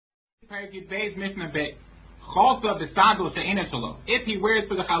Perikid Beis Mishnah Beis. Chalsa b'sandal she'ena shelo. If he wears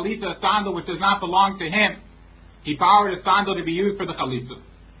for the chalitza a sandal which does not belong to him, he borrowed a sandal to be used for the chalitza.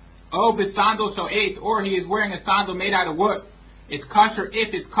 O b'sandal she'et, or he is wearing a sandal made out of wood. It's kosher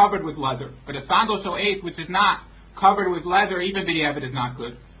if it's covered with leather. But a sandal she'et which is not covered with leather, even b'diavad, is not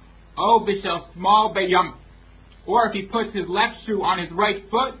good. O b'shel small beyam, or if he puts his left shoe on his right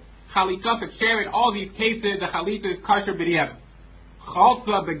foot, chalitza share. In all these cases, the chalitza is kosher b'diavad.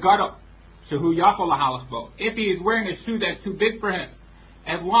 Chalsa b'gado shehu yachol lahalach bo. If he is wearing a shoe that's too big for him,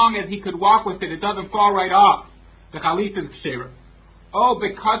 as long as he could walk with it, it doesn't fall right off, the chalitza is ksheira. O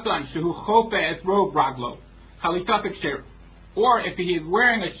b'katan shehu chope es rob raglo, chalitza ksheira. Or if he is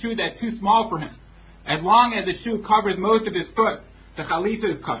wearing a shoe that's too small for him, as long as the shoe covers most of his foot, the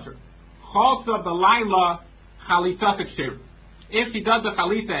chalitza is kosher. Chalsa b'layla chalitza ksheira. If she does the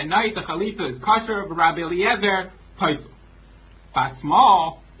chalitza at night, the chalitza is kosher. Rabbi Eliezer paisel. But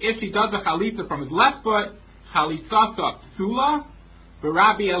small, if she does the chalitza from his left foot, chalitzasa psula,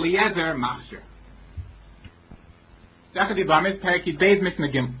 Rabbi Eliezer machshir. Second Ibamis Perikid Beis Mishnah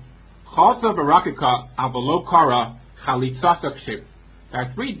Gimel. Chalsa v'rakika avolo kara chalitzasa kshir. There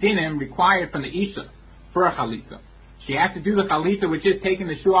are 3 dinim required from the isha for a chalitza. She has to do the chalitza, which is taking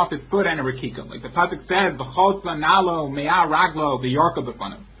the shoe off his foot, and a rakika. Like the pasuk says, v'cholza nalo me'ah raglo v'yorka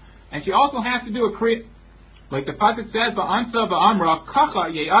b'fanav. And she also has to do a kriya. Like the pasuk says, v'ansa v'amra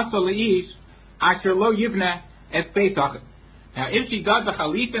kacha ye'asa le'ish asher lo yivne et beis. Now, if she does the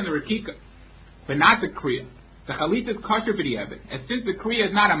chalitza and the rakika, but not the kriya, the chalitza is kosher b'diavad. And since the kriya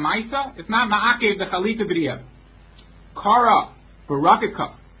is not a maisa, it's not ma'akev the chalitza b'diavad. Kara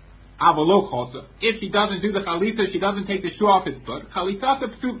v'rakika avolo chalsa. If she doesn't do the chalitza, she doesn't take the shoe off his foot. Chalitza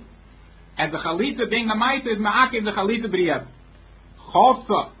psul. As the chalitza being a maisa is ma'akev the chalitza b'diavad.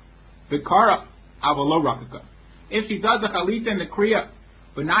 Chalsa v'kara avolo rakika. If she does the chalitza and the kriya,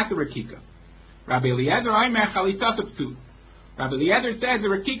 but not the rakika. Rabbi Eliezer oimer chalitza psul. Rabbi Eliezer says the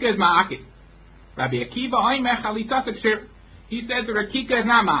rakika is ma'akev. Rabbi Akiva oimer chalitza kshir. He says the rakika is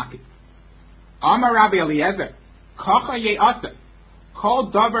not ma'akev. Amar Rabbi Eliezer kacha ye'asa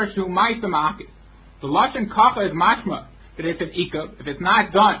called davar shu ma'isa ma'akev. The lashon kacha is mashma that it's an ikav. If it's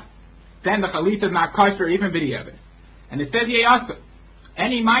not done, then the chalitza is not kosher, even b'diavad. And it says ye'asa.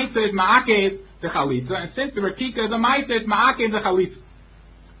 Any ma'isa is ma'akev the chalitza, and since the rakika is a ma'isa, it's ma'akev the chalitza.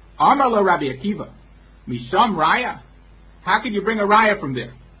 Amar lo Rabbi Akiva misham raya. How can you bring a raya from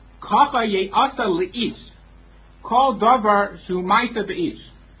there? Kacha ye'asa le'ish. Call davar shu ma'isa be'ish.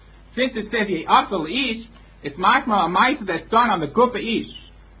 Since it says ye'asa le'ish, it's mashma a ma'isa that's done on the gufa ish,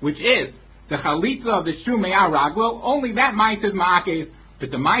 which is the chalitza of the shoe me'ah raglo. Only that ma'isa is ma'akev,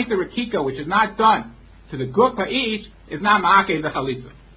 but the ma'isa rakika, which is not done to the gufa ish, is not ma'akev the chalitza.